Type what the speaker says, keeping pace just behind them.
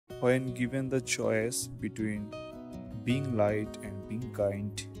When given the choice between being light and being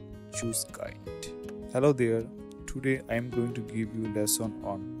kind, choose kind. Hello there. Today I am going to give you a lesson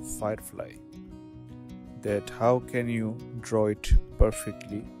on firefly. That how can you draw it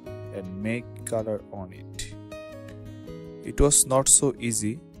perfectly and make color on it. It was not so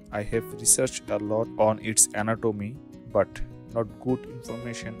easy. I have researched a lot on its anatomy but not good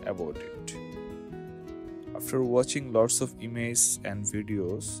information about it. After watching lots of images and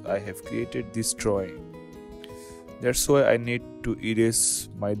videos, I have created this drawing. That's why I need to erase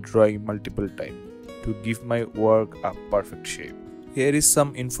my drawing multiple times to give my work a perfect shape. Here is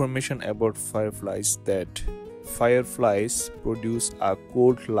some information about fireflies that fireflies produce a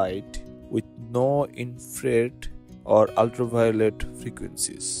cold light with no infrared or ultraviolet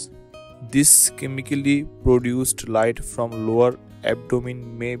frequencies. This chemically produced light from lower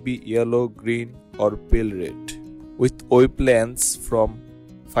abdomen may be yellow, green or pale red, with wavelengths from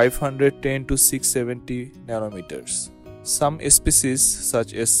 510 to 670 nanometers. Some species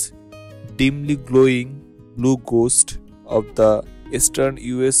such as dimly glowing blue ghost of the eastern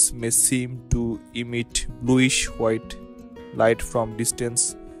US may seem to emit bluish-white light from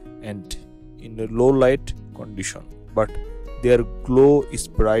distance and in a low light condition, but their glow is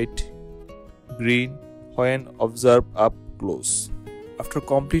bright green when observed up close. After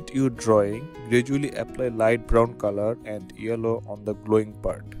complete your drawing, gradually apply light brown color and yellow on the glowing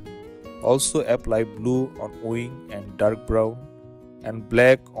part. Also apply blue on wing and dark brown and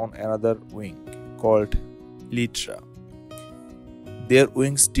black on another wing called elytra. Their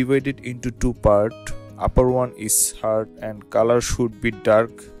wings divided into two parts. Upper one is hard and color should be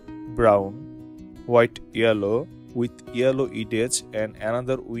dark brown, white yellow with yellow edge, and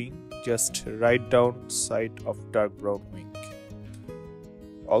another wing just right down side of dark brown wing.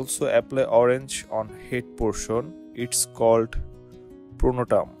 Also apply orange on head portion, it's called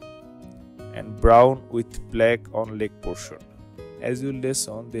pronotum, and brown with black on leg portion. As you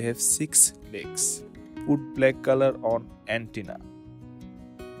listen, they have 6 legs. Put black color on antenna.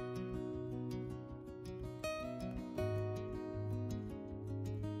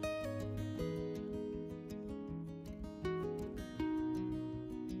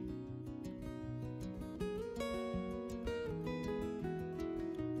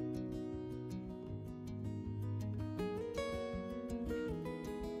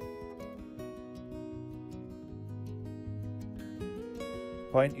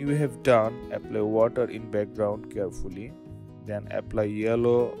 When you have done, apply water in background carefully, then apply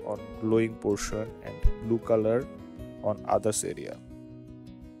yellow on glowing portion and blue color on others area.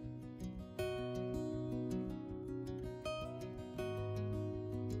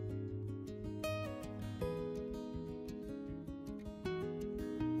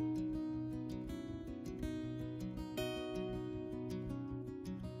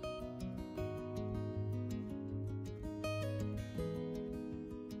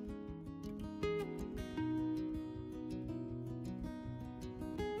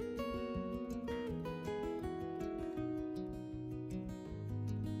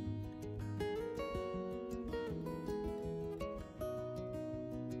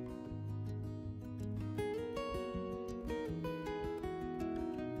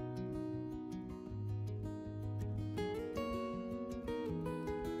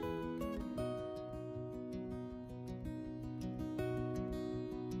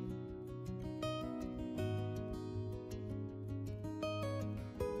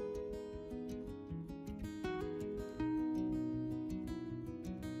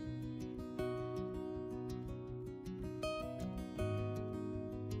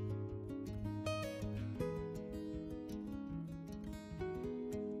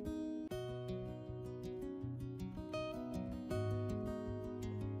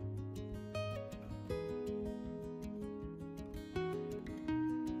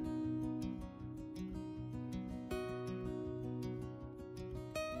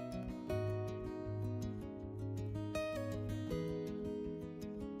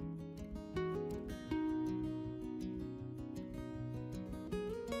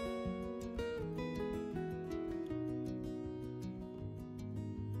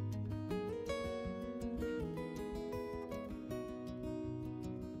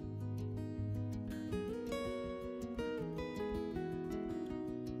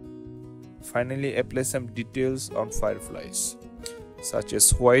 Finally, apply some details on fireflies, such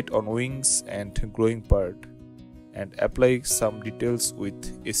as white on wings and glowing part, and apply some details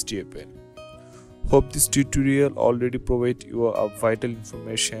with STA pen. Hope this tutorial already provide you a vital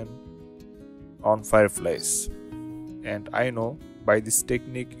information on fireflies, and I know by this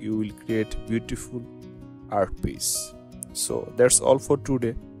technique you will create beautiful art piece. So that's all for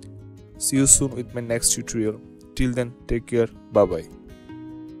today. See you soon with my next tutorial. Till then, take care. Bye bye.